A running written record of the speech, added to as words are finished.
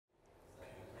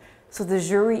So the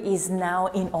jury is now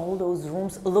in all those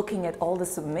rooms looking at all the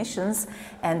submissions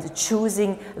and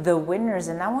choosing the winners.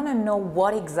 And I want to know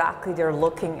what exactly they're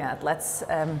looking at. Let's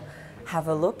have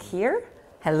a look here.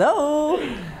 Hello!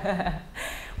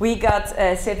 We got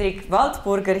Cédric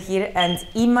Waldburger here and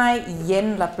Imai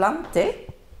Plante.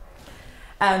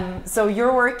 So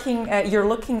you're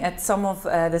looking at some of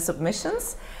the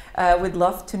submissions. We'd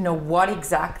love to know what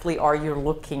exactly are you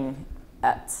looking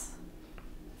at?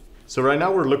 So right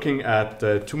now we're looking at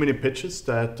 2 minute pitches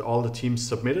that all the teams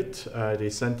submitted. They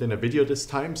sent in a video this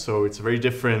time, so it's a very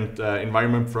different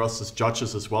environment for us as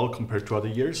judges as well compared to other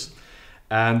years.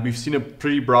 And we've seen a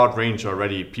pretty broad range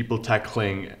already. People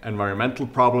tackling environmental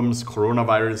problems,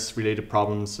 coronavirus related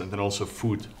problems, and then also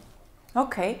food.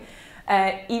 Okay.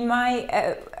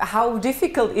 Imai, how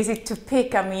difficult is it to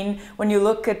pick? I mean, when you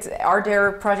look at, are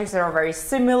there projects that are very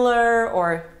similar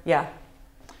or, yeah?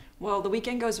 Well, the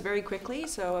weekend goes very quickly,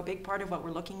 so a big part of what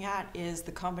we're looking at is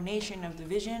the combination of the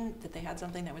vision, that they had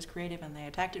something that was creative and they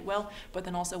attacked it well, but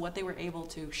then also what they were able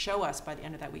to show us by the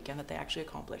end of that weekend that they actually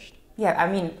accomplished. Yeah, I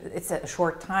mean, it's a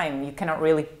short time. You cannot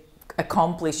really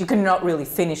you cannot really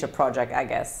finish a project, I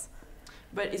guess.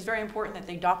 But it's very important that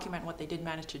they document what they did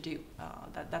manage to do.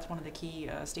 That's one of the key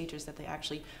stages, that they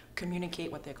actually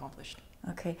communicate what they accomplished.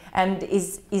 Okay, and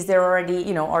is there already,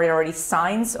 you know, are there already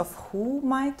signs of who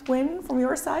might win from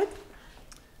your side?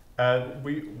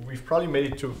 We've probably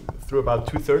made it through about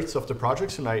 2/3 of the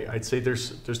projects, and I'd say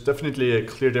there's definitely a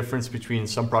clear difference between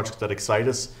some projects that excite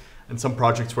us and some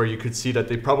projects where you could see that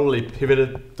they probably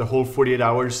pivoted the whole 48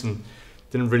 hours and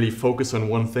didn't really focus on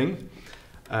one thing,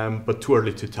 but too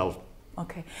early to tell.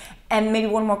 Okay, and maybe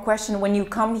one more question. When you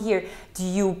come here, do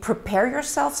you prepare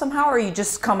yourself somehow, or you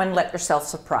just come and let yourself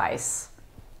surprise?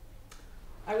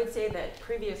 I would say that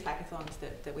previous hackathons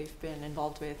that we've been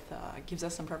involved with gives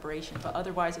us some preparation, but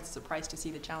otherwise it's a surprise to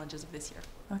see the challenges of this year.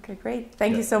 Okay, great.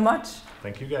 Thank you so much.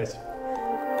 Thank you, guys.